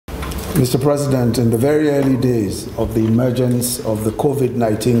Mr. President, in the very early days of the emergence of the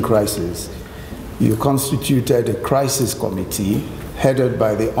COVID-19 crisis, you constituted a crisis committee headed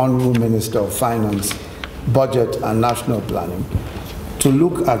by the Honorable Minister of Finance, Budget and National Planning to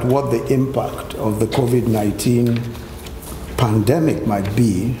look at what the impact of the COVID-19 pandemic might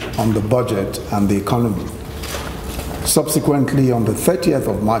be on the budget and the economy. Subsequently, on the 30th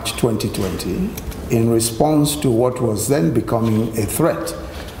of March 2020, in response to what was then becoming a threat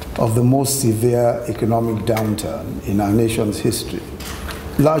of the most severe economic downturn in our nation's history,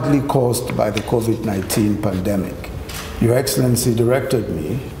 largely caused by the COVID-19 pandemic, Your Excellency directed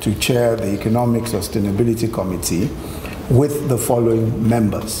me to chair the Economic Sustainability Committee with the following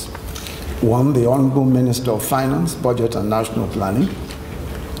members. One, the Honorable Minister of Finance, Budget and National Planning,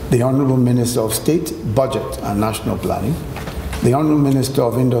 the Honorable Minister of State, Budget and National Planning, the Honorable Minister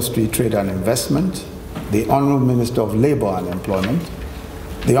of Industry, Trade and Investment, the Honorable Minister of Labor and Employment,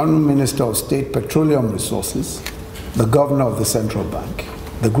 the Honorable Minister of State Petroleum Resources, the Governor of the Central Bank,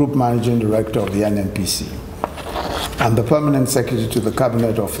 the Group Managing Director of the NNPC, and the Permanent Secretary to the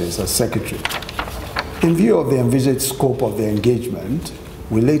Cabinet Office as Secretary. In view of the envisaged scope of the engagement,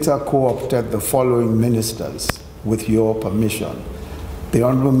 we later co-opted the following ministers with your permission: the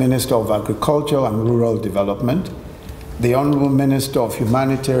Honorable Minister of Agriculture and Rural Development, the Honorable Minister of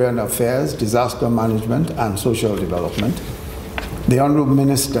Humanitarian Affairs, Disaster Management and Social Development, the Honorable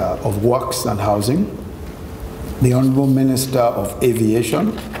Minister of Works and Housing, the Honorable Minister of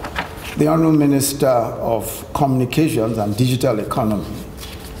Aviation, the Honorable Minister of Communications and Digital Economy,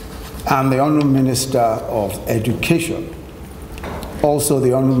 and the Honorable Minister of Education. Also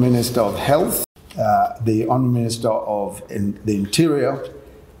the Honorable Minister of Health, the Honorable Minister of the Interior,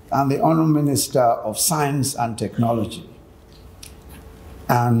 and the Honorable Minister of Science and Technology,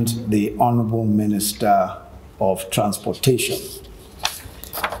 and the Honorable Minister of Transportation.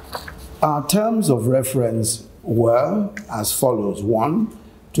 Our terms of reference were as follows. One,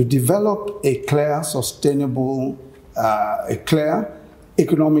 to develop a clear,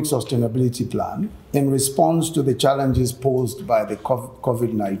 economic sustainability plan in response to the challenges posed by the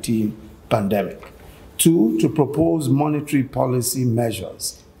COVID-19 pandemic. Two, to propose monetary policy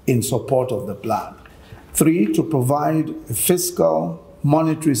measures in support of the plan. Three, to provide a fiscal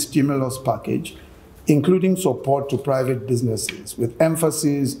monetary stimulus package, including support to private businesses, with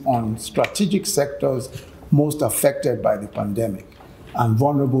emphasis on strategic sectors most affected by the pandemic and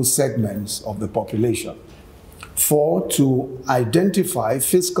vulnerable segments of the population. Four, to identify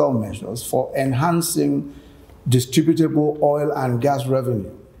fiscal measures for enhancing distributable oil and gas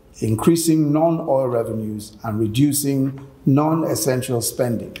revenue, increasing non-oil revenues, and reducing non-essential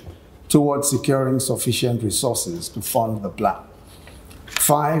spending towards securing sufficient resources to fund the plan.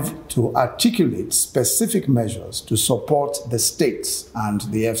 Five, to articulate specific measures to support the states and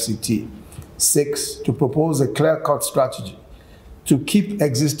the FCT. Six, to propose a clear-cut strategy to keep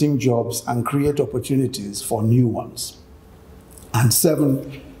existing jobs and create opportunities for new ones. And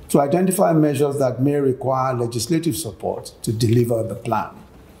seven, to identify measures that may require legislative support to deliver the plan.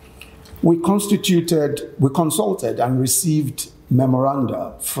 We consulted and received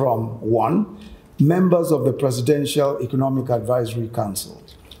memoranda from one, members of the Presidential Economic Advisory Council,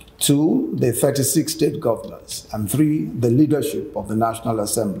 two, the 36 state governors, and three, the leadership of the National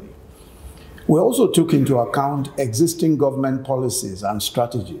Assembly. We also took into account existing government policies and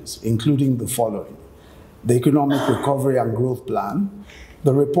strategies, including the following: the Economic Recovery and Growth Plan,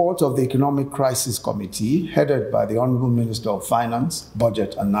 the report of the Economic Crisis Committee, headed by the Honorable Minister of Finance,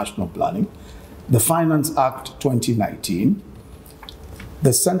 Budget and National Planning, the Finance Act 2019,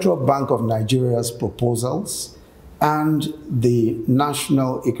 the Central Bank of Nigeria's proposals, and the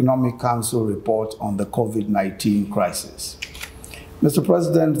National Economic Council report on the COVID-19 crisis. Mr.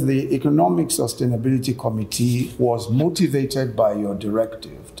 President, the Economic Sustainability Committee was motivated by your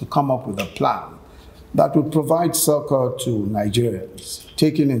directive to come up with a plan that would provide succor to Nigerians,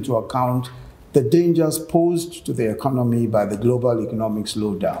 taking into account the dangers posed to the economy by the global economic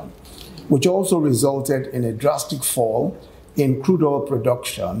slowdown, which also resulted in a drastic fall in crude oil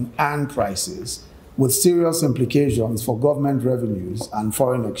production and prices, with serious implications for government revenues and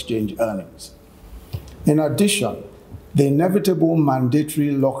foreign exchange earnings. In addition, the inevitable mandatory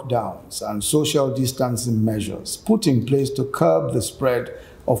lockdowns and social distancing measures put in place to curb the spread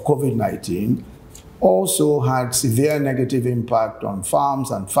of COVID-19 also had severe negative impact on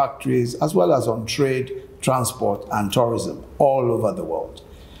farms and factories, as well as on trade, transport, and tourism all over the world.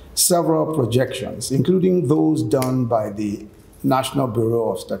 Several projections, including those done by the National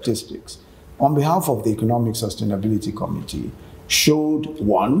Bureau of Statistics on behalf of the Economic Sustainability Committee, showed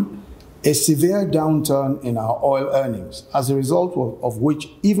one, a severe downturn in our oil earnings, as a result of which,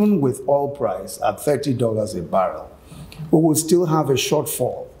 even with oil price at $30 a barrel, we will still have a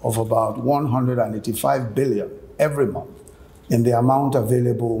shortfall of about $185 billion every month in the amount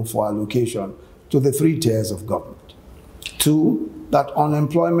available for allocation to the three tiers of government. 2, that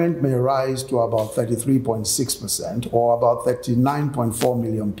unemployment may rise to about 33.6%, or about 39.4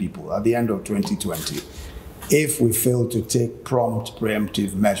 million people at the end of 2020, if we fail to take prompt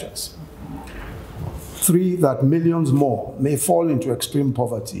preemptive measures. 3, that millions more may fall into extreme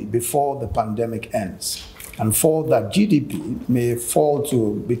poverty before the pandemic ends. And 4, that GDP may fall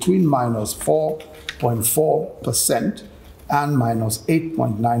to between minus 4.4% and minus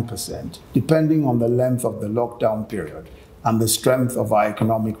 8.9%, depending on the length of the lockdown period and the strength of our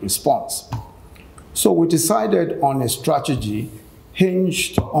economic response. So we decided on a strategy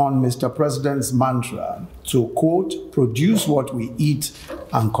hinged on Mr. President's mantra to, quote, produce what we eat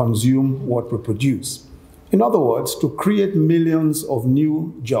and consume what we produce. In other words, to create millions of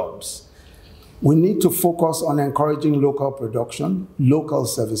new jobs. We need to focus on encouraging local production, local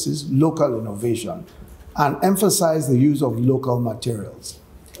services, local innovation, and emphasize the use of local materials.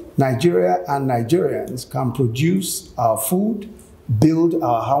 Nigeria and Nigerians can produce our food, build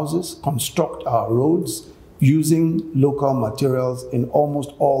our houses, construct our roads using local materials in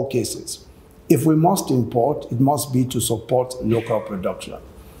almost all cases. If we must import, it must be to support local production.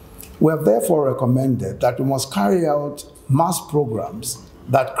 We have therefore recommended that we must carry out mass programs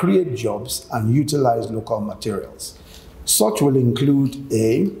that create jobs and utilize local materials. Such will include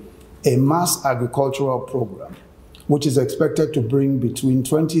a mass agricultural program, which is expected to bring between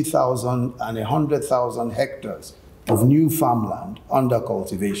 20,000 and 100,000 hectares of new farmland under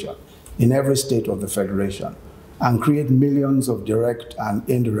cultivation in every state of the Federation and create millions of direct and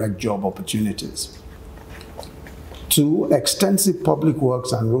indirect job opportunities. 2, extensive public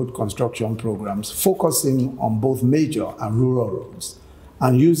works and road construction programs focusing on both major and rural roads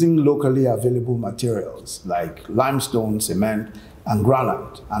and using locally available materials like limestone, cement, and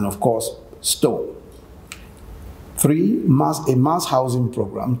granite, and of course, stone. 3, a mass housing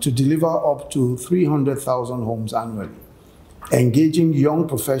program to deliver up to 300,000 homes annually, engaging young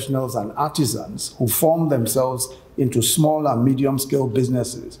professionals and artisans who form themselves into small and medium-scale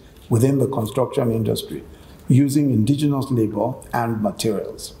businesses within the construction industry, using indigenous labor and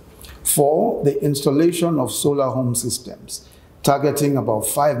materials. 4, the installation of solar home systems, targeting about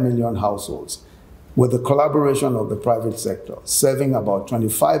 5 million households, with the collaboration of the private sector, serving about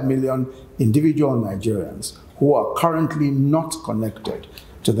 25 million individual Nigerians who are currently not connected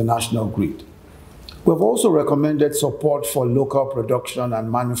to the national grid. We have also recommended support for local production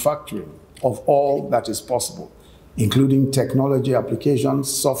and manufacturing of all that is possible, including technology applications,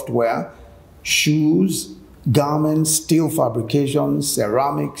 software, shoes, garments, steel fabrication,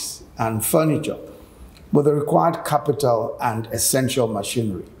 ceramics, and furniture, with the required capital and essential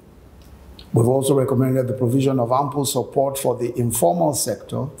machinery. We've also recommended the provision of ample support for the informal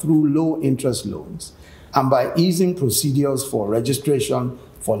sector through low-interest loans and by easing procedures for registration,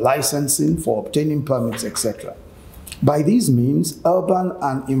 for licensing, for obtaining permits, etc. By these means, urban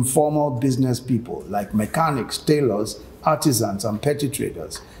and informal business people like mechanics, tailors, artisans, and petty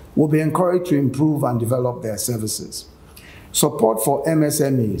traders will be encouraged to improve and develop their services. Support for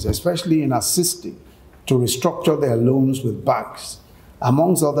MSMEs, especially in assisting to restructure their loans with banks.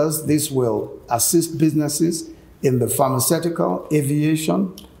 Amongst others, this will assist businesses in the pharmaceutical,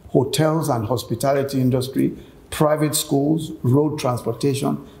 aviation, hotels and hospitality industry, private schools, road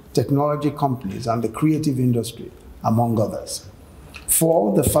transportation, technology companies, and the creative industry, among others.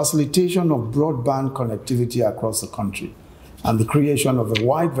 4, the facilitation of broadband connectivity across the country and the creation of a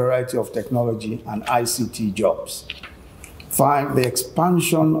wide variety of technology and ICT jobs. 5, the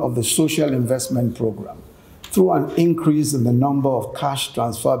expansion of the social investment program through an increase in the number of cash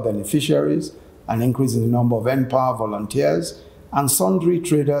transfer beneficiaries, an increase in the number of NPower volunteers, and sundry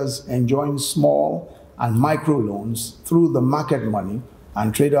traders enjoying small and micro loans through the market money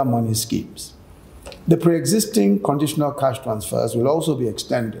and trader money schemes. The pre-existing conditional cash transfers will also be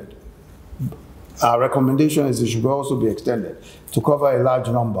extended. Our recommendation is it should also be extended to cover a large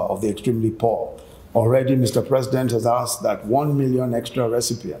number of the extremely poor. Already, Mr. President has asked that 1 million extra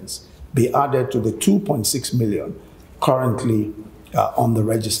recipients be added to the 2.6 million currently on the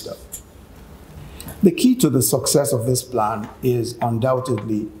register. The key to the success of this plan is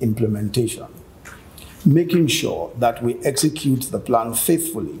undoubtedly implementation, making sure that we execute the plan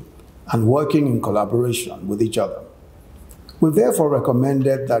faithfully and working in collaboration with each other. We therefore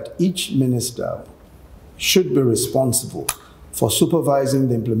recommended that each minister should be responsible for supervising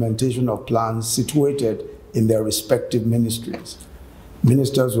the implementation of plans situated in their respective ministries.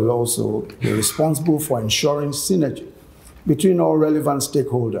 Ministers will also be responsible for ensuring synergy between all relevant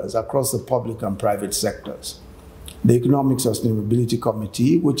stakeholders across the public and private sectors. The Economic Sustainability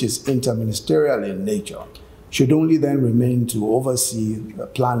Committee, which is interministerial in nature, should only then remain to oversee the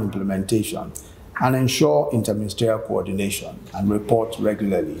plan implementation and ensure interministerial coordination and report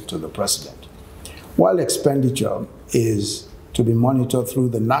regularly to the President. While expenditure is to be monitored through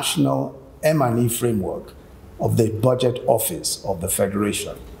the National M&E framework of the Budget Office of the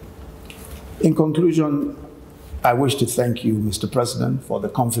Federation. In conclusion, I wish to thank you, Mr. President, for the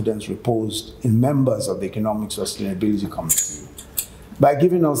confidence reposed in members of the Economic Sustainability Committee by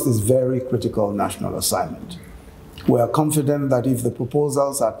giving us this very critical national assignment. We are confident that if the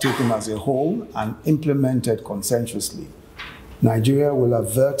proposals are taken as a whole and implemented consensuously, Nigeria will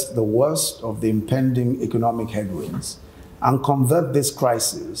avert the worst of the impending economic headwinds and convert this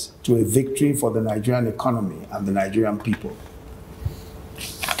crisis to a victory for the Nigerian economy and the Nigerian people.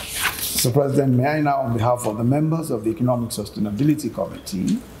 Mr. President, may I now, on behalf of the members of the Economic Sustainability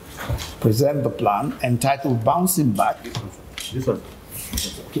Committee, present the plan entitled Bouncing Back. This one.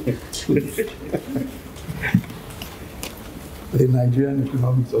 The Nigerian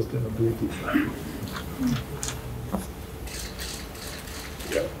Economic Sustainability Plan.